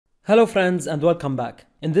Hello friends and welcome back.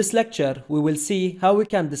 In this lecture, we will see how we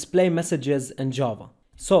can display messages in Java.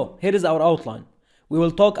 So here is our outline. We will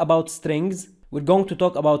talk about strings, we're going to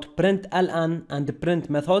talk about println and the print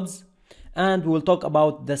methods, and we will talk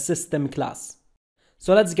about the system class.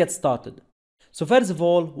 So let's get started. So first of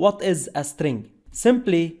all, what is a string?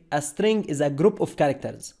 Simply, a string is a group of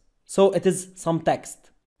characters. So it is some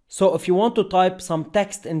text. So if you want to type some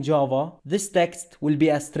text in Java, this text will be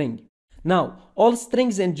a string. Now, all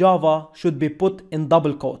strings in Java should be put in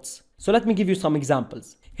double quotes. So let me give you some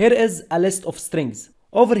examples. Here is a list of strings.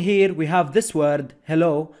 Over here we have this word,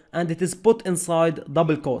 hello, and it is put inside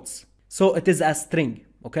double quotes. So it is a string,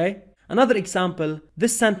 okay? Another example,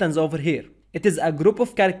 this sentence over here. It is a group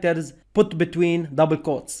of characters put between double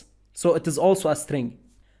quotes. So it is also a string.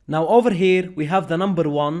 Now over here we have the number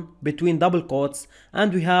 1 between double quotes,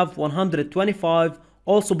 and we have 125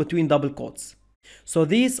 also between double quotes. So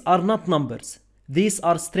these are not numbers, these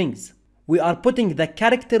are strings. We are putting the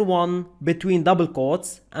character 1 between double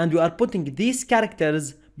quotes, and we are putting these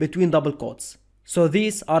characters between double quotes. So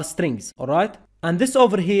these are strings, alright? And this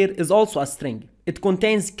over here is also a string. It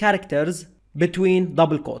contains characters between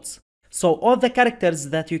double quotes. So all the characters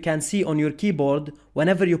that you can see on your keyboard,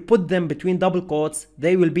 whenever you put them between double quotes,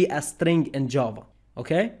 they will be a string in Java,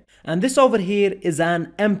 okay? And this over here is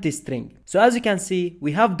an empty string. So as you can see,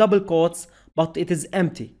 we have double quotes, but it is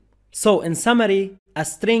empty. So in summary, a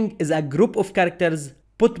string is a group of characters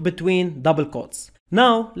put between double quotes.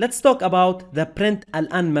 Now let's talk about the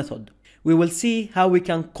println method. We will see how we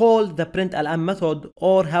can call the println method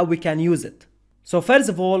or how we can use it. So first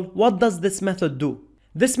of all, what does this method do?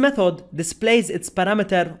 This method displays its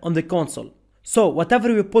parameter on the console. So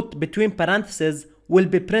whatever we put between parentheses will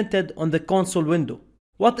be printed on the console window.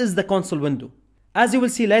 What is the console window? As you will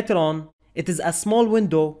see later on, it is a small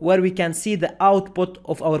window where we can see the output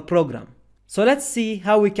of our program. So let's see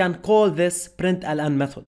how we can call this println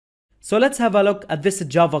method. So let's have a look at this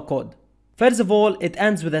Java code. First of all, it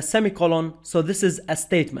ends with a semicolon, so this is a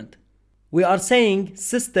statement. We are saying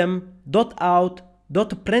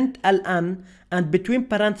system.out.println, and between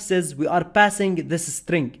parentheses we are passing this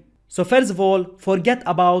string. So first of all, forget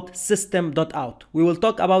about system.out. We will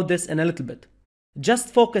talk about this in a little bit.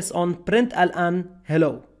 Just focus on println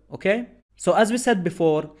hello, okay? So as we said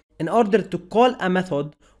before, in order to call a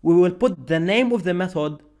method, we will put the name of the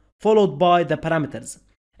method followed by the parameters.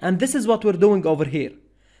 And this is what we're doing over here.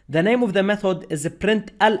 The name of the method is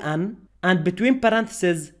println, and between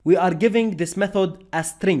parentheses, we are giving this method a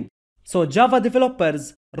string. So Java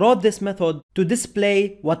developers wrote this method to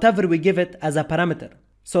display whatever we give it as a parameter.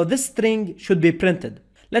 So this string should be printed.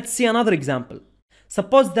 Let's see another example.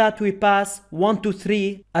 Suppose that we pass 1, 2,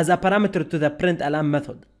 3 as a parameter to the println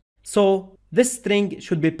method. So this string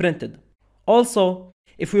should be printed. Also,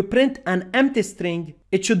 if we print an empty string,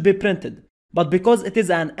 it should be printed. But because it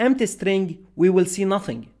is an empty string, we will see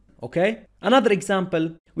nothing, okay? Another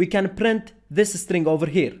example, we can print this string over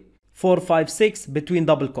here, 4, 5, 6 between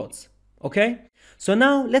double quotes, okay? So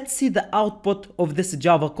now let's see the output of this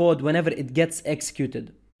Java code whenever it gets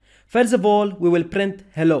executed. First of all, we will print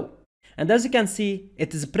hello. And as you can see,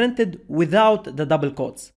 it is printed without the double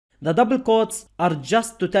quotes. The double quotes are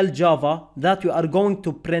just to tell Java that you are going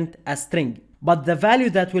to print a string. But the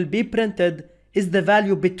value that will be printed is the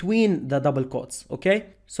value between the double quotes,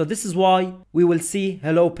 okay? So this is why we will see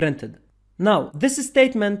hello printed. Now, this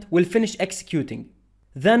statement will finish executing.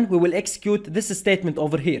 Then we will execute this statement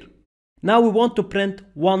over here. Now we want to print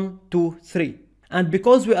 1, 2, 3. And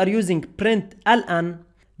because we are using println,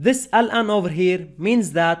 this ln over here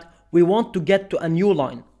means that we want to get to a new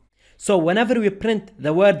line. So whenever we print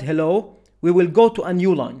the word hello, we will go to a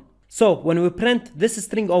new line. So when we print this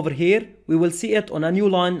string over here, we will see it on a new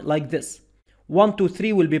line like this. 1, 2,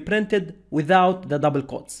 3 will be printed without the double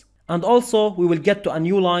quotes. And also we will get to a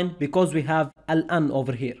new line because we have ln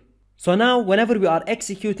over here. So now whenever we are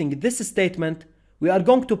executing this statement, we are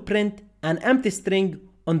going to print an empty string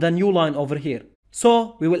on the new line over here.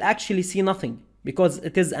 So we will actually see nothing because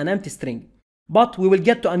it is an empty string. But we will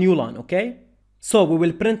get to a new line, okay? So we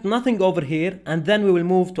will print nothing over here, and then we will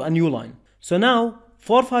move to a new line. So now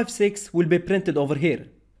 4, 5, 6 will be printed over here.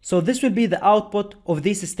 So this will be the output of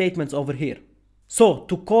these statements over here. So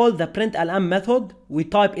to call the println method, we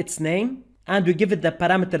type its name and we give it the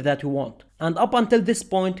parameter that we want. And up until this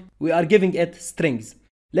point, we are giving it strings.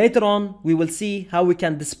 Later on, we will see how we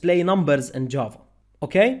can display numbers in Java,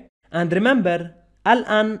 okay? And remember,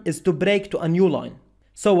 ln is to break to a new line.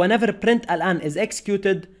 So whenever println is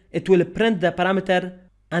executed, it will print the parameter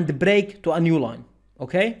and break to a new line,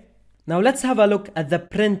 okay? Now let's have a look at the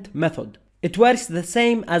print method. It works the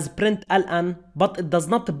same as println, but it does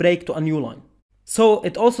not break to a new line. So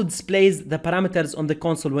it also displays the parameters on the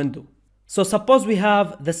console window. So suppose we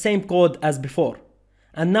have the same code as before,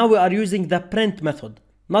 and now we are using the print method,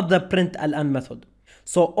 not the println method.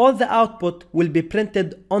 So all the output will be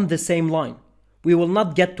printed on the same line. We will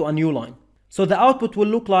not get to a new line. So the output will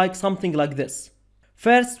look like something like this.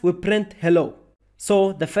 First we print hello.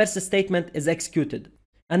 So the first statement is executed.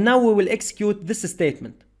 And now we will execute this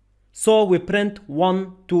statement. So we print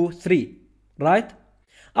 1, 2, 3, right?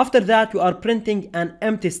 After that we are printing an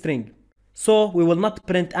empty string. So we will not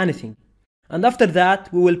print anything. And after that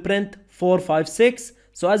we will print 4, 5, 6.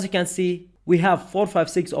 So as you can see, we have 4, 5,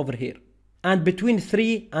 6 over here. And between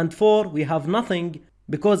 3 and 4 we have nothing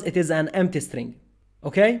because it is an empty string.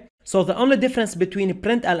 Okay? So the only difference between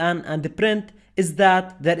println and the print is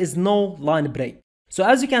that there is no line break. So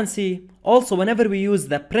as you can see, also whenever we use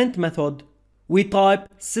the print method, we type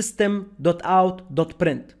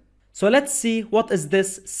system.out.print. So let's see what is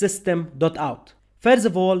this system.out. First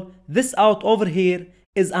of all, this out over here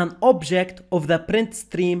is an object of the print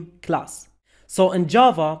stream class. So in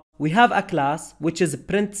Java, we have a class which is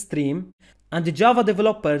print stream, and the Java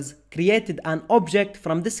developers created an object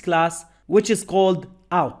from this class which is called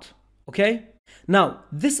out. Okay? Now,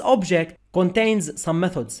 this object contains some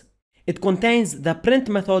methods. It contains the print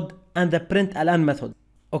method and the println method.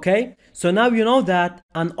 Okay? So now you know that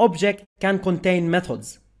an object can contain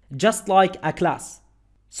methods, just like a class.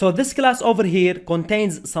 So this class over here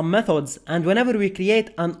contains some methods, and whenever we create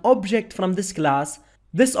an object from this class,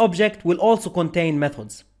 this object will also contain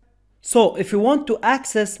methods. So if we want to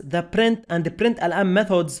access the print and the println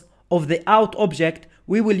methods of the out object,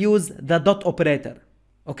 we will use the dot operator.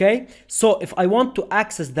 Okay? So if I want to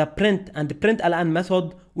access the print and the println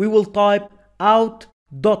method, we will type out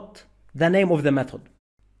dot the name of the method.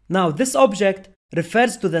 Now this object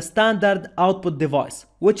refers to the standard output device,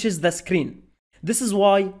 which is the screen. This is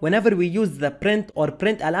why whenever we use the print or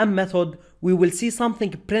println method, we will see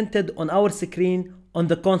something printed on our screen on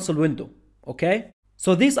the console window. Okay?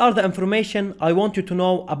 So these are the information I want you to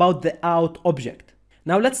know about the out object.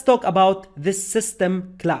 Now let's talk about this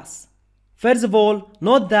system class. First of all,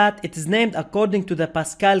 note that it is named according to the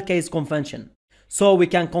Pascal case convention. So we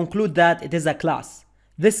can conclude that it is a class.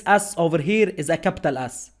 This S over here is a capital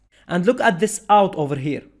S. And look at this out over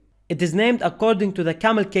here. It is named according to the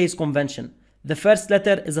camel case convention. The first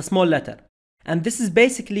letter is a small letter. And this is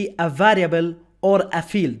basically a variable or a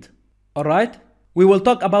field. Alright? We will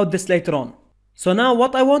talk about this later on. So now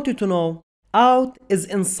what I want you to know, out is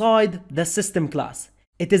inside the system class.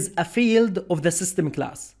 It is a field of the system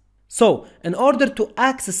class. So in order to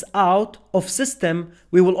access out of system,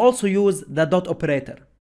 we will also use the dot operator.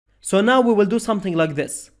 So now we will do something like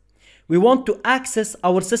this. We want to access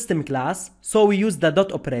our system class, so we use the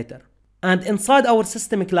dot operator. And inside our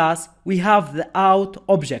system class, we have the out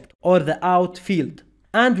object or the out field.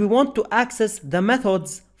 And we want to access the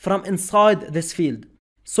methods from inside this field.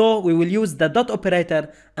 So we will use the dot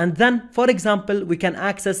operator, and then, for example, we can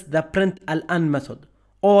access the println method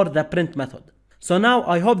or the print method. So now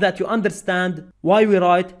I hope that you understand why we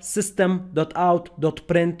write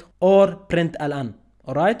system.out.print or println.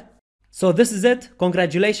 Alright? So this is it.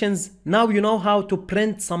 Congratulations. Now you know how to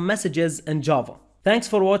print some messages in Java. Thanks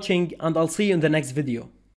for watching, and I'll see you in the next video.